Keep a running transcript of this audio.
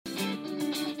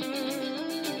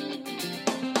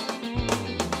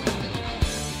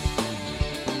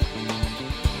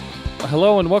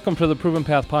Hello and welcome to the Proven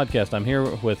Path Podcast. I'm here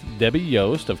with Debbie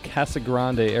Yost of Casa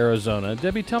Grande, Arizona.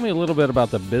 Debbie, tell me a little bit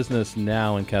about the business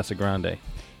now in Casa Grande.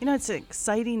 You know, it's an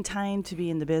exciting time to be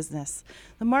in the business.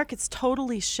 The market's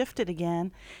totally shifted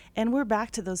again, and we're back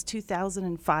to those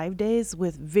 2005 days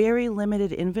with very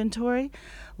limited inventory,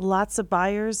 lots of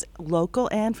buyers, local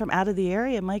and from out of the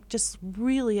area. Mike, just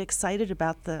really excited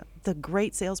about the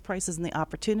great sales prices and the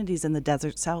opportunities in the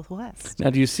desert Southwest.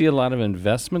 Now, do you see a lot of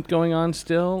investment going on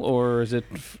still, or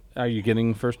are you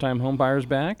getting first-time home buyers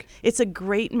back? It's a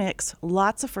great mix.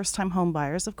 Lots of first-time home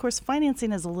buyers. Of course,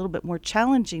 financing is a little bit more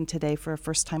challenging today for a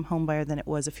first-time home buyer than it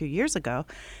was a few years ago.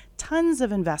 Tons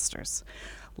of investors.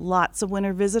 Lots of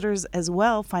winter visitors as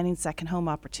well, finding second home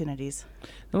opportunities.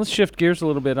 Now let's shift gears a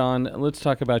little bit let's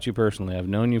talk about you personally. I've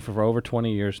known you for over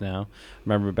 20 years now.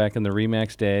 Remember back in the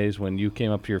RE/MAX days when you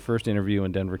came up to your first interview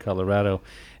in Denver, Colorado.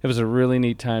 It was a really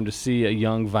neat time to see a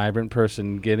young, vibrant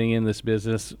person getting in this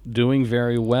business, doing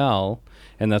very well,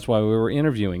 and that's why we were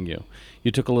interviewing you.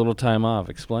 You took a little time off.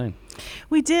 Explain.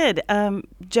 We did.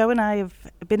 Joe and I have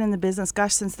been in the business,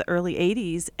 since the early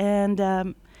 80s,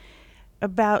 and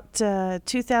about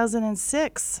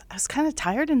 2006, I was kind of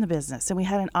tired in the business, and we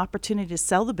had an opportunity to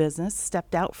sell the business,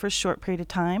 stepped out for a short period of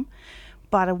time,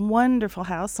 bought a wonderful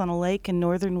house on a lake in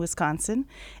northern Wisconsin,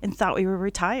 and thought we were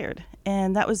retired.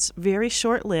 And that was very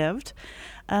short-lived.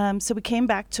 So we came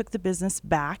back, took the business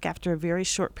back after a very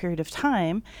short period of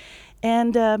time,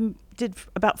 and did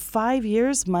about 5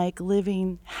 years, Mike,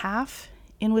 living half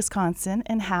in Wisconsin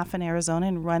and half in Arizona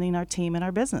and running our team and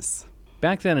our business.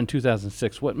 Back then in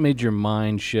 2006, what made your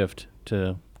mind shift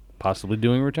to possibly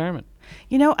doing retirement?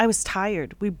 You know, I was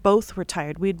tired. We both were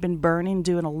tired. We'd been burning,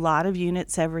 doing a lot of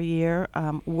units every year,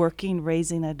 working,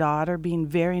 raising a daughter, being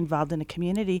very involved in the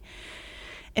community.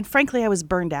 And frankly, I was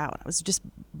burned out. I was just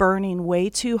burning way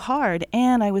too hard,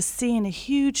 and I was seeing a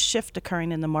huge shift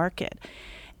occurring in the market.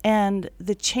 And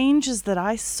the changes that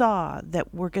I saw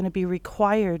that were going to be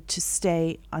required to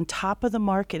stay on top of the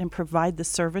market and provide the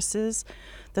services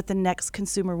that the next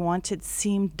consumer wanted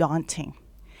seemed daunting.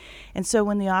 And so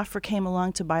when the offer came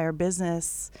along to buy our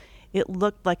business, it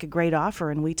looked like a great offer,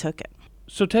 and we took it.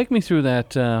 So take me through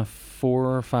that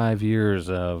 4 or 5 years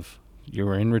of you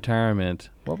were in retirement.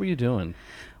 What were you doing?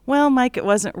 Well, Mike, it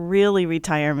wasn't really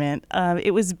retirement.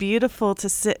 It was beautiful to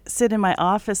sit in my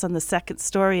office on the second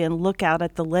story and look out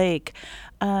at the lake.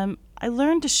 I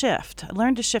learned to shift.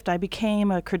 I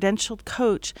became a credentialed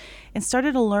coach and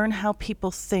started to learn how people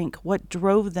think, what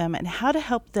drove them, and how to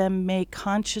help them make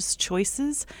conscious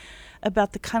choices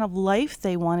about the kind of life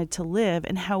they wanted to live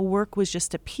and how work was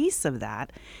just a piece of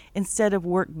that instead of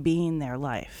work being their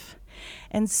life.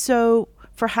 And so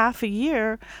for half a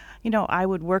year, I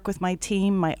would work with my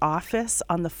team, my office,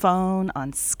 on the phone,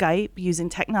 on Skype, using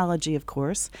technology, of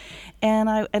course, and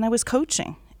I was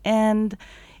coaching. And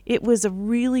it was a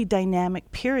really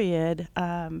dynamic period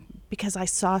because I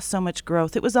saw so much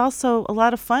growth. It was also a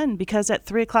lot of fun because at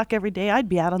 3 o'clock every day I'd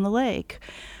be out on the lake,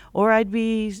 or I'd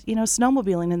be,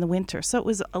 snowmobiling in the winter. So it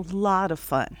was a lot of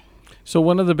fun. So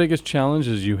one of the biggest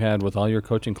challenges you had with all your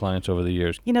coaching clients over the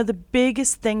years? The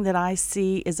biggest thing that I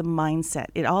see is a mindset.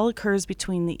 It all occurs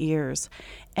between the ears.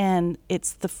 And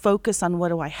it's the focus on what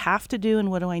do I have to do and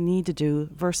what do I need to do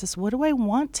versus what do I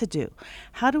want to do?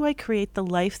 How do I create the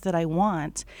life that I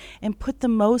want and put the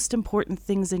most important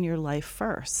things in your life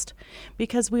first?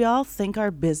 Because we all think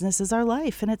our business is our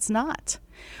life, and it's not.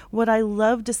 What I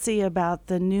love to see about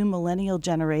the new millennial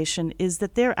generation is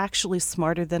that they're actually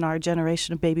smarter than our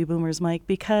generation of baby boomers, Mike,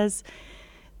 because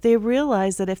they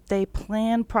realize that if they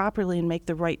plan properly and make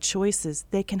the right choices,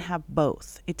 they can have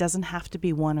both. It doesn't have to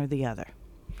be one or the other.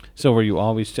 So were you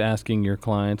always asking your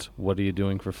clients, what are you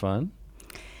doing for fun?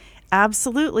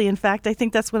 Absolutely. In fact, I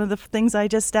think that's one of the things I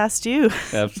just asked you.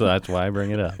 That's why I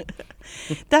bring it up.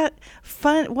 That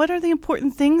fun, what are the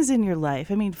important things in your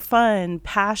life? I mean, fun,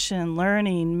 passion,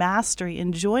 learning, mastery,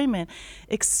 enjoyment,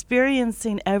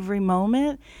 experiencing every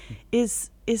moment is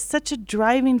such a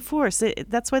driving force.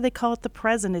 That's why they call it the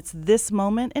present. It's this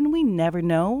moment, and we never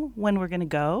know when we're going to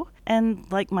go.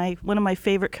 And like one of my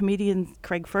favorite comedians,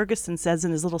 Craig Ferguson, says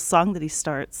in his little song that he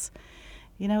starts,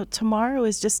 tomorrow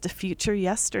is just a future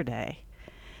yesterday.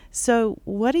 So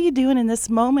what are you doing in this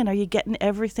moment? Are you getting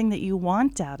everything that you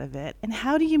want out of it? And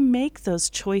how do you make those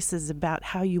choices about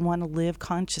how you want to live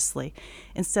consciously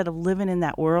instead of living in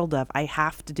that world of, I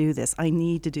have to do this, I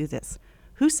need to do this?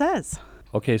 Who says?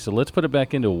 Okay, so let's put it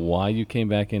back into why you came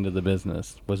back into the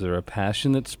business. Was there a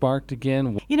passion that sparked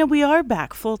again? We are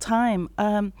back full time.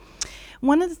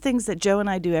 One of the things that Joe and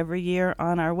I do every year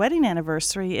on our wedding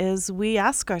anniversary is we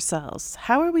ask ourselves,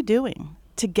 how are we doing?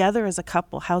 Together as a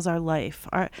couple, how's our life?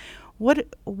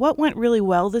 what went really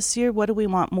well this year? What do we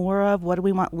want more of? What do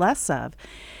we want less of?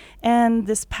 And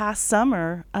this past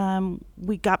summer,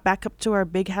 we got back up to our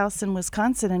big house in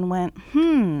Wisconsin and went,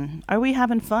 are we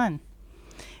having fun?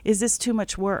 Is this too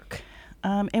much work?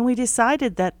 And we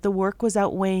decided that the work was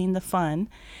outweighing the fun.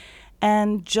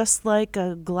 And just like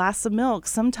a glass of milk,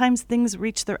 sometimes things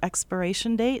reach their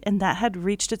expiration date, and that had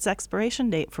reached its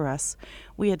expiration date for us.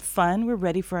 We had fun. We're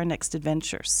ready for our next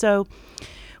adventure. So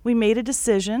we made a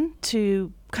decision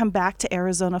to come back to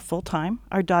Arizona full-time.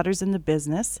 Our daughter's in the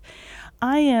business.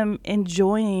 I am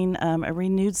enjoying a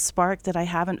renewed spark that I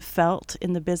haven't felt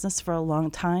in the business for a long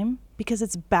time, because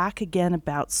it's back again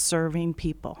about serving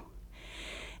people.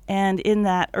 And in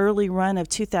that early run of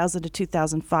 2000 to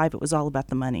 2005, it was all about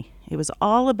the money. It was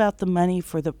all about the money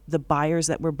for the buyers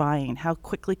that were buying. How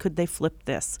quickly could they flip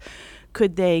this?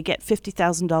 Could they get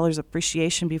 $50,000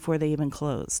 appreciation before they even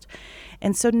closed?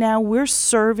 And so now we're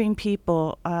serving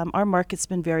people. Our market's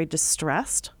been very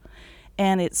distressed,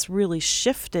 and it's really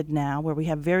shifted now where we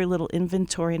have very little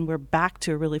inventory and we're back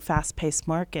to a really fast-paced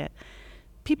market.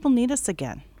 People need us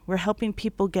again. We're helping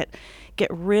people get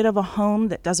rid of a home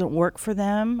that doesn't work for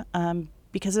them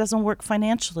because it doesn't work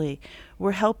financially.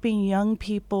 We're helping young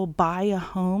people buy a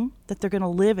home that they're going to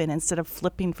live in instead of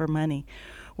flipping for money.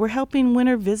 We're helping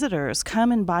winter visitors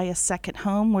come and buy a second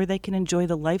home where they can enjoy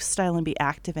the lifestyle and be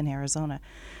active in Arizona.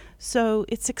 So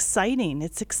it's exciting.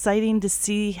 It's exciting to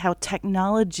see how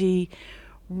technology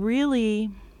really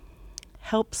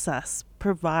helps us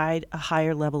provide a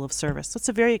higher level of service. So it's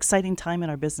a very exciting time in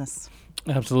our business.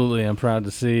 Absolutely. I'm proud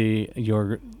to see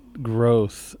your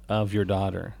growth of your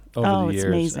daughter over the years.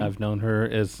 Amazing. I've known her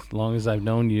as long as I've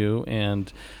known you,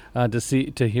 and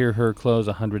to hear her close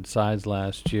 100 sides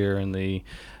last year in the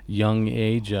young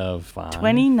age of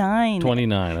 29.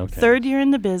 29, okay. Third year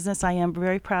in the business. I am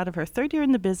very proud of her. Third year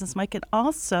in the business, Mike, and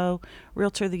also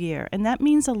Realtor of the Year. And that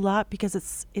means a lot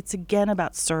because it's again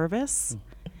about service.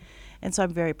 And so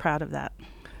I'm very proud of that.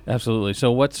 Absolutely.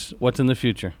 So what's in the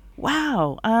future?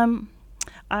 Wow.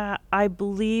 I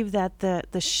believe that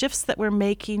the shifts that we're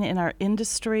making in our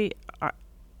industry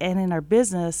and in our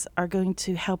business are going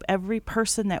to help every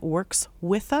person that works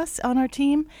with us on our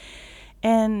team.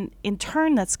 And in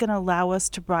turn, that's going to allow us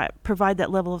to provide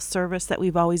that level of service that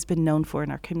we've always been known for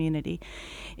in our community.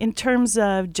 In terms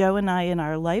of Joe and I and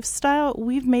our lifestyle,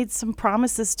 we've made some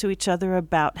promises to each other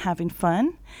about having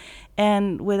fun.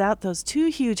 And without those two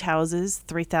huge houses,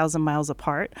 3,000 miles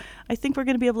apart, I think we're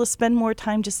going to be able to spend more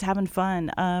time just having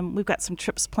fun. We've got some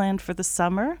trips planned for the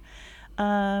summer.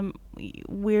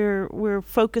 We're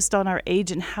focused on our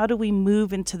age and how do we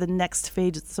move into the next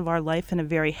phases of our life in a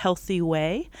very healthy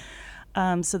way,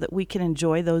 so that we can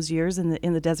enjoy those years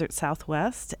in the desert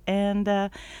Southwest. And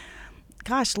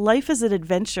gosh, life is an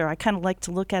adventure. I kind of like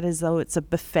to look at it as though it's a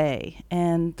buffet,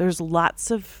 and there's lots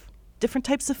of different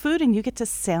types of food, and you get to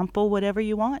sample whatever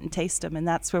you want and taste them, and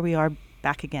that's where we are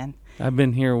back again. I've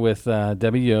been here with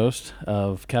Debbie Yost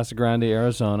of Casa Grande,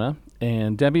 Arizona.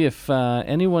 And Debbie, if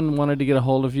anyone wanted to get a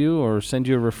hold of you or send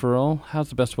you a referral, how's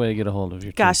the best way to get a hold of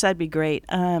you? Gosh, that'd be great.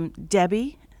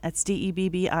 Debbie, that's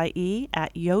DEBBIE,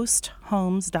 at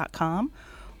yosthomes.com,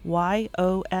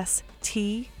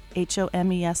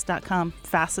 YOSTHOMES.com.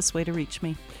 Fastest way to reach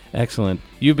me. Excellent.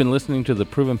 You've been listening to the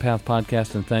Proven Path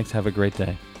Podcast, and thanks. Have a great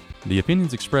day. The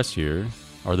opinions expressed here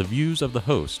are the views of the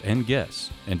host and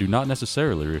guests and do not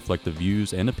necessarily reflect the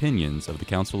views and opinions of the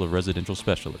Council of Residential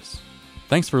Specialists.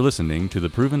 Thanks for listening to the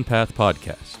Proven Path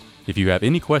Podcast. If you have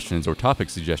any questions or topic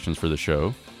suggestions for the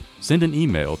show, send an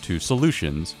email to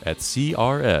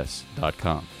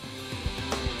solutions@crs.com.